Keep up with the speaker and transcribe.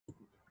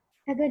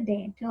A good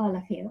day to all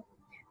of you.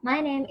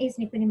 My name is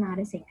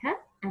Marasinghe,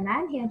 and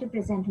I'm here to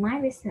present my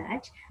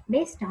research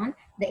based on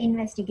the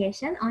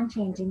investigation on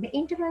changing the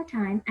interval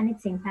time and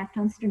its impact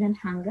on student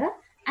hunger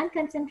and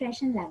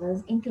concentration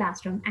levels in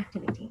classroom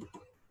activity.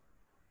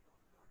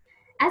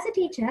 As a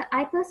teacher,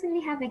 I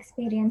personally have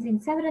experience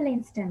in several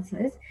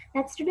instances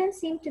that students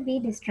seem to be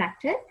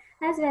distracted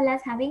as well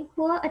as having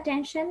poor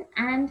attention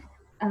and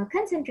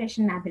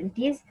concentration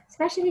abilities,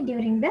 especially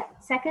during the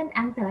second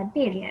and third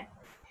period.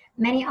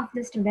 Many of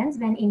the students,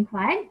 when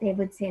inquired, they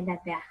would say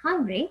that they are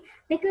hungry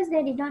because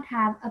they did not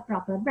have a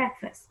proper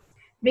breakfast.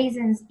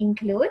 Reasons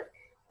include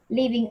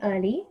leaving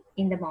early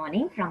in the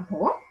morning from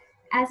home,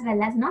 as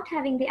well as not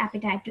having the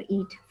appetite to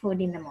eat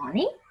food in the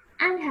morning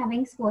and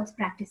having sports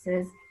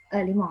practices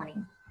early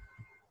morning.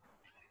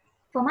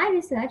 For my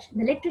research,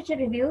 the literature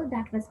review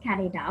that was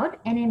carried out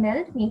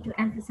enabled me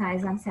to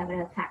emphasize on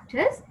several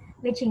factors,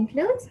 which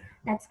includes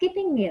that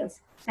skipping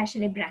meals,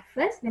 especially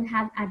breakfast, will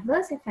have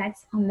adverse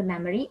effects on the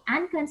memory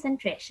and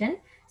concentration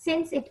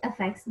since it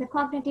affects the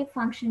cognitive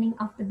functioning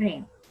of the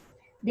brain.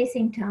 This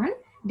in turn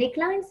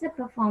declines the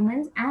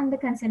performance and the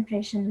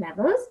concentration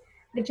levels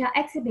which are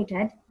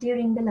exhibited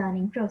during the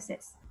learning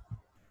process.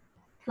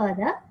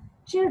 Further,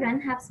 children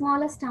have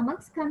smaller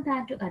stomachs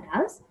compared to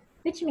adults,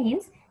 which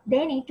means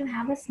they need to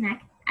have a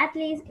snack at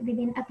least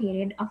within a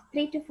period of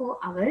 3 to 4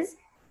 hours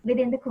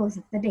within the course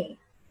of the day.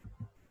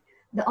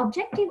 The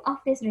objective of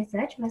this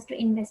research was to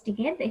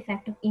investigate the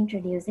effect of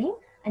introducing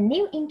a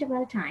new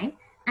interval time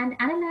and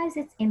analyze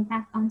its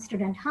impact on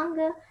student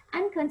hunger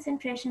and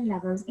concentration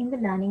levels in the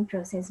learning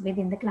process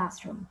within the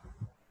classroom.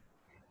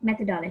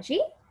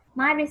 Methodology.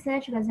 My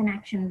research was an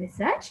action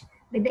research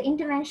with the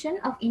intervention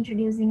of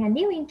introducing a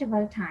new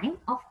interval time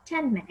of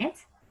 10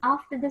 minutes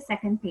after the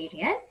second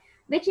period,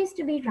 which is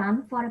to be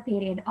run for a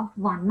period of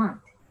 1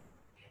 month.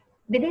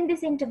 Within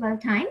this interval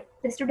time,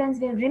 the students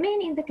will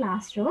remain in the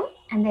classroom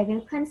and they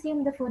will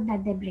consume the food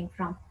that they bring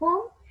from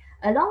home,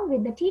 along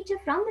with the teacher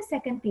from the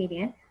second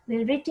period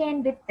will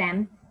retain with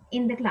them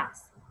in the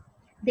class.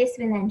 This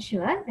will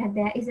ensure that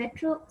there is a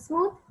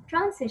smooth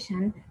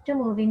transition to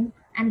moving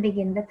and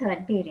begin the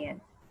third period.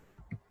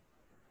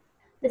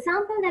 The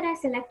sample that I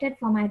selected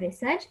for my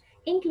research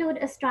include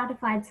a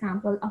stratified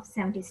sample of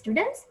 70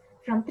 students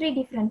from 3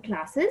 different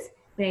classes,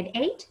 grade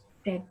 8,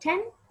 grade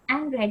 10,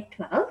 and grade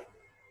 12,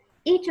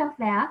 each of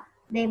where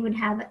they would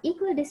have an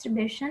equal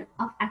distribution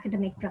of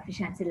academic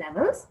proficiency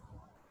levels,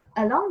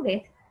 along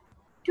with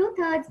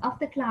 2/3 of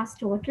the class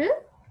total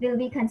will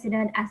be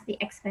considered as the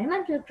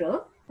experimental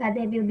group, where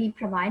they will be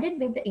provided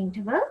with the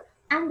interval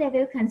and they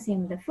will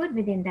consume the food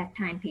within that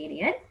time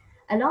period,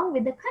 along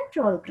with the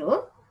control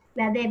group,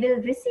 where they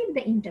will receive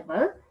the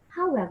interval.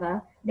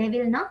 However, they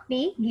will not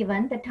be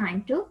given the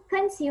time to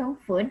consume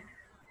food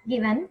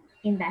given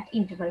in that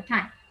interval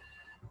time.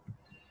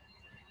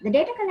 The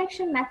data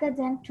collection methods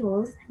and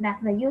tools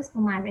that were used for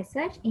my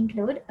research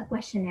include a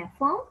questionnaire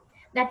form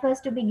that was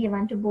to be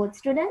given to both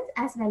students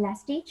as well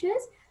as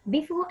teachers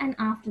before and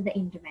after the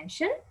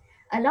intervention,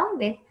 along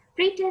with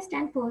pre-test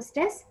and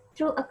post-test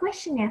through a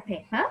questionnaire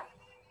paper,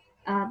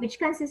 which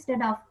consisted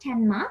of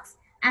 10 marks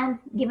and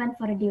given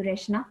for a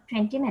duration of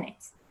 20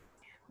 minutes.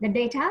 The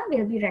data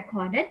will be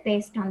recorded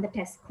based on the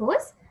test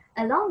scores,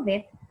 along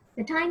with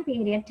the time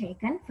period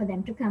taken for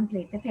them to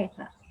complete the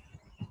paper.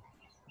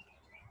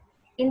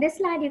 In this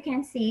slide, you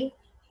can see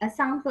a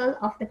sample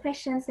of the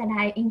questions that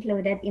I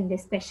included in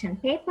this question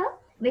paper,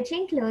 which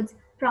includes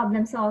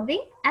problem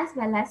solving as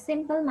well as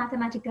simple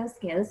mathematical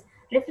skills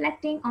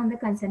reflecting on the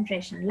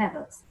concentration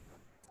levels.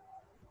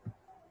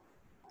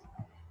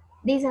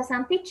 These are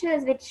some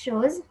pictures which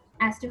shows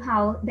as to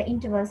how the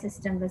interval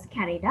system was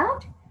carried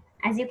out.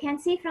 As you can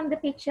see from the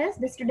pictures,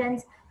 the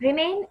students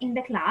remain in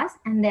the class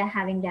and they're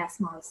having their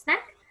small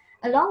snack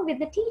along with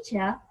the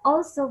teacher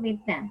also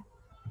with them.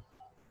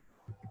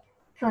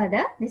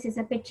 Further, this is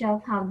a picture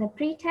of how the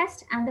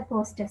pre-test and the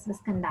post-test was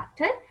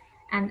conducted,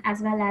 and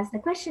as well as the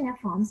questionnaire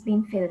forms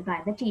being filled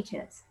by the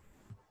teachers.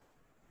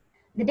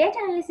 The data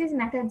analysis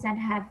methods that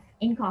I have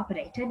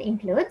incorporated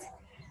includes,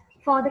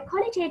 for the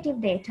qualitative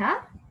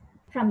data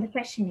from the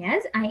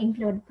questionnaires, I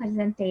include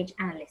percentage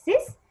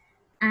analysis,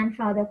 and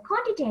for the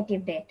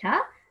quantitative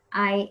data,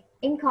 I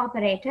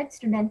incorporated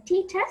student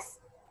t-tests,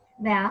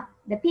 where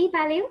the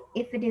p-value,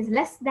 if it is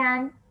less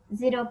than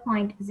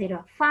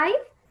 0.05,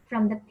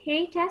 from the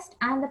pre-test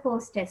and the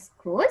post-test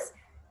scores,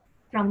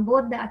 from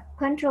both the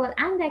control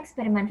and the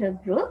experimental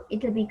group,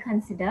 it will be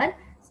considered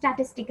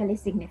statistically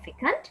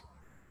significant.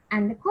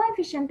 And the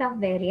coefficient of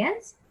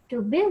variance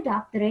to build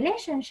up the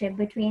relationship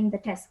between the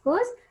test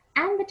scores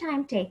and the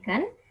time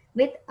taken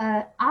with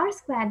a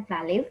R-squared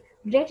value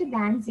greater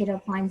than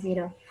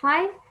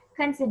 0.05,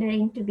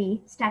 considering to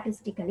be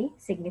statistically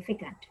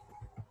significant.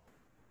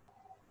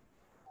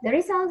 The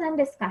results and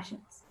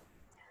discussions.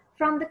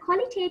 From the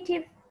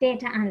qualitative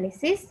data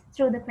analysis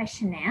through the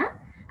questionnaire,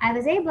 I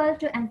was able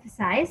to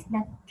emphasize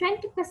that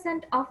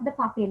 20% of the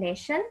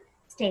population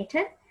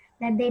stated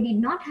that they did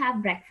not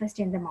have breakfast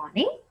in the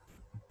morning.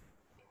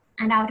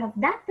 And out of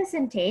that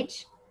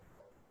percentage,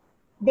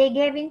 They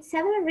gave in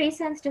several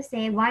reasons to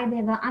say why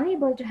they were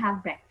unable to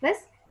have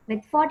breakfast,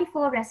 with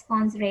 44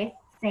 response rates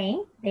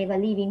saying they were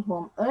leaving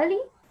home early,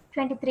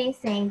 23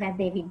 saying that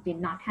they did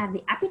not have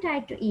the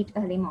appetite to eat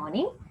early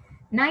morning,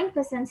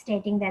 9%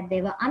 stating that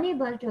they were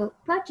unable to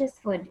purchase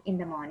food in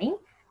the morning,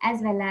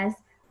 as well as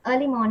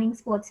early morning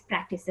sports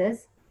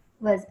practices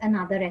was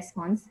another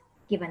response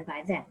given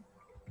by them.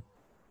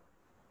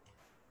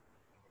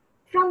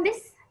 From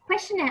this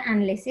questionnaire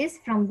analysis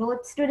from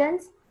both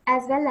students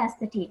as well as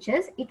the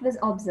teachers, it was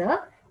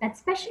observed that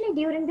especially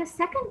during the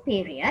second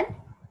period,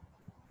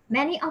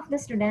 many of the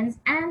students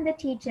and the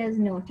teachers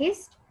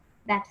noticed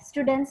that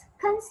students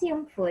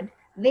consume food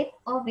with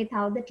or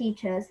without the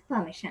teacher's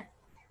permission,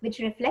 which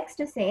reflects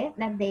to say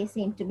that they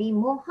seem to be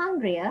more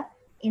hungrier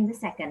in the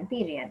second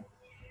period.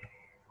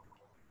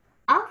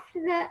 After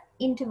the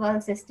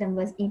interval system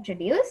was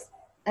introduced,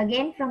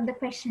 again from the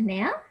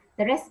questionnaire,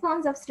 the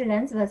response of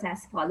students was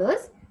as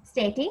follows,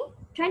 stating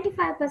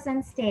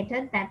 25%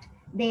 stated that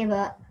they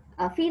were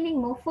feeling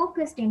more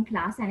focused in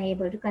class and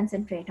able to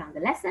concentrate on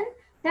the lesson,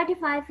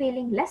 35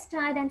 feeling less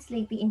tired and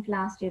sleepy in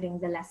class during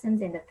the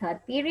lessons in the third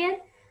period,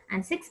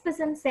 and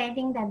 6%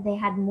 stating that they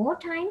had more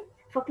time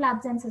for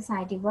clubs and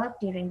society work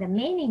during the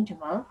main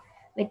interval,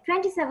 with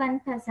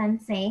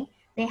 27% saying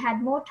they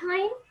had more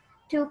time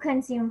to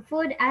consume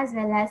food as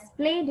well as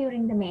play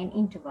during the main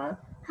interval.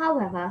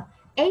 However,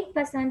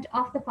 8%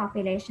 of the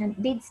population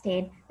did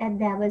state that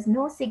there was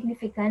no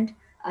significant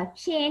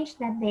change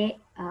that they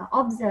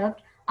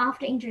observed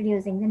after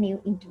introducing the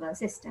new interval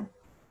system.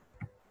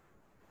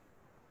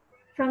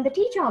 From the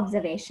teacher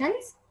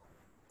observations,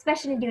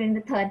 especially during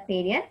the third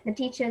period, the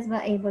teachers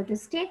were able to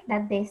state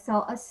that they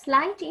saw a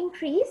slight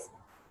increase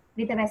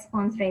with a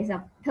response rate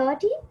of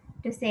 30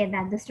 to say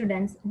that the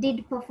students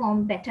did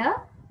perform better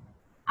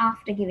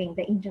after giving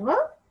the interval.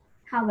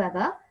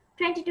 However,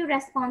 22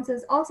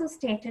 responses also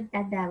stated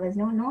that there was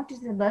no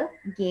noticeable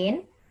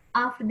gain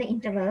after the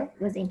interval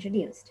was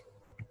introduced.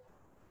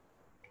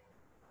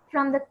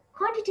 From the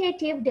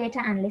quantitative data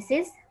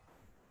analysis,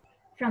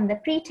 from the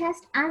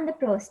pre-test and the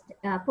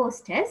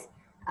post-test,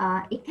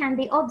 it can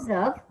be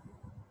observed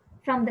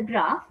from the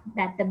graph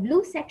that the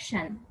blue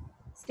section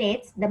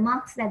states the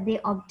marks that they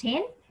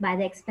obtained by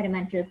the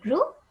experimental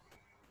group,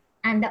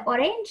 and the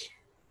orange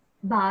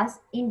bars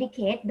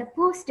indicate the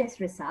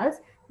post-test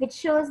results, which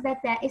shows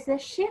that there is a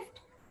shift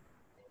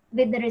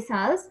with the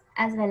results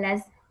as well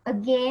as a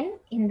gain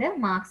in the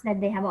marks that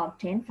they have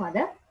obtained for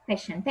the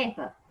question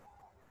paper.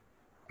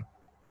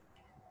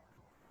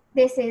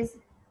 This is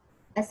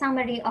a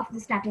summary of the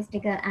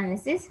statistical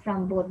analysis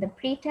from both the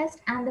pre-test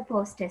and the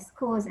post-test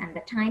scores and the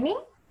timing.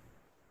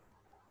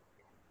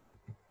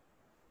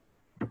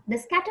 The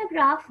scatter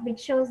graph,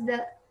 which shows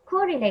the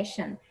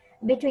correlation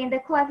between the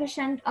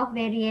coefficient of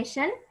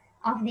variation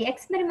of the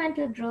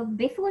experimental group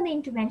before the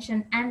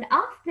intervention and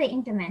after the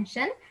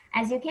intervention,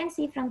 as you can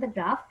see from the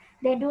graph,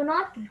 they do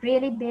not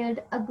really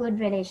build a good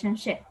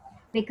relationship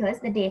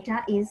because the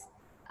data is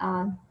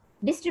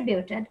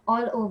distributed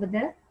all over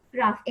the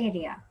graph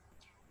area.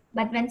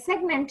 But when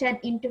segmented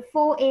into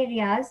 4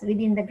 areas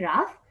within the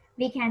graph,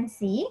 we can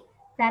see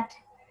that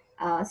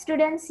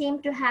students seem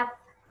to have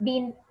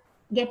been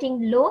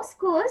getting low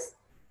scores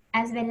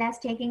as well as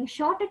taking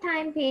shorter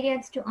time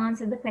periods to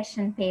answer the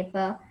question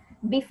paper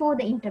before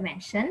the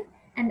intervention,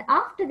 and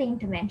after the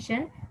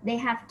intervention they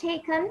have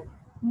taken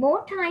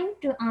more time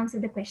to answer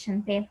the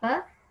question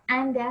paper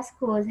and their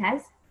scores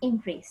has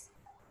increased.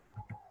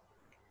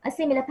 A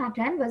similar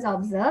pattern was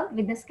observed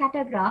with the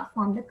scatter graph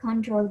from the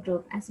control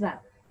group as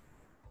well.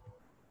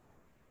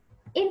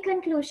 In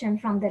conclusion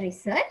from the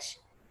research,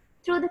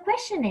 through the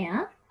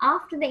questionnaire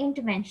after the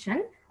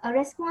intervention, a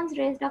response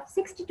rate of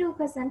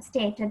 62%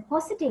 stated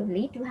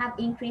positively to have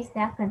increased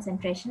their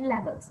concentration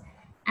levels.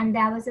 And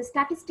there was a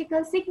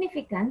statistical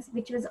significance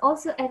which was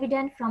also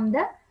evident from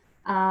the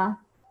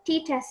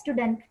t-test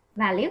student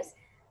values,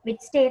 which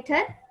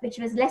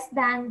was less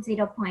than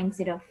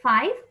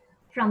 0.05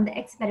 from the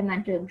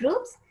experimental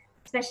groups,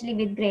 especially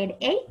with grade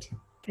 8,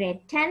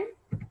 grade 10,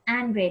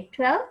 and grade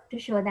 12 to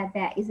show that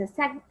there is a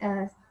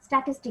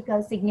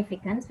statistical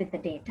significance with the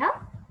data.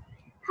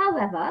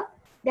 However,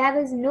 there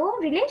was no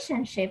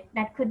relationship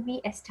that could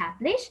be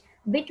established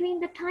between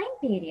the time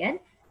period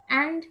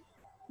and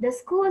the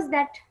scores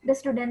that the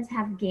students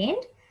have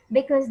gained,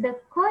 because the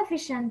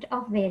coefficient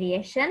of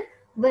variation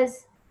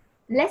was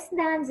less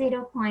than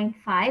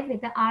 0.5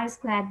 with the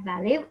R-squared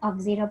value of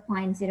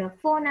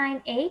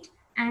 0.0498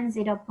 and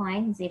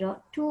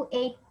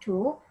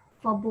 0.0282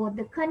 for both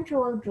the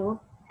control group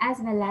as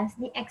well as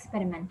the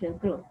experimental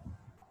group.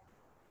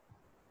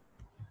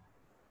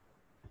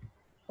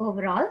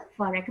 Overall,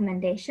 for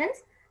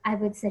recommendations, I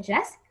would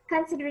suggest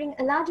considering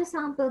a larger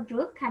sample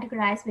group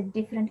categorized with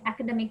different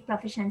academic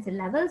proficiency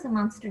levels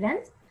among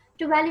students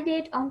to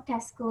validate on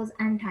test scores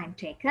and time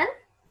taken.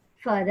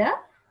 Further,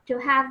 to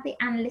have the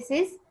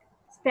analysis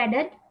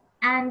spreaded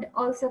and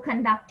also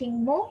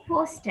conducting more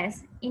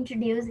post-tests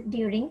introduced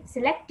during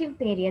selective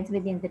periods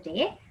within the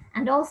day,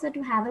 and also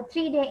to have a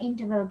 3-day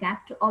interval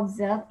gap to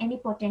observe any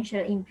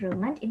potential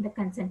improvement in the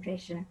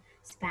concentration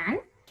span.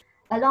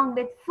 along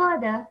with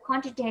further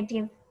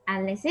quantitative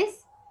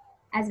analysis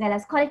as well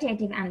as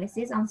qualitative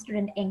analysis on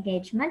student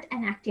engagement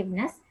and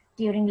activeness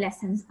during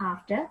lessons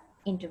after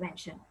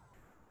intervention.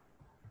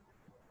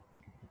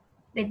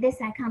 With this,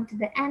 I come to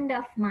the end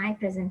of my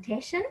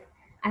presentation.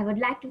 I would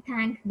like to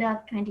thank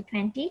DERC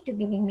 2020 to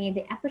giving me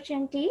the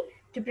opportunity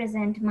to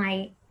present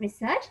my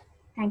research.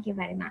 Thank you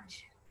very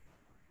much.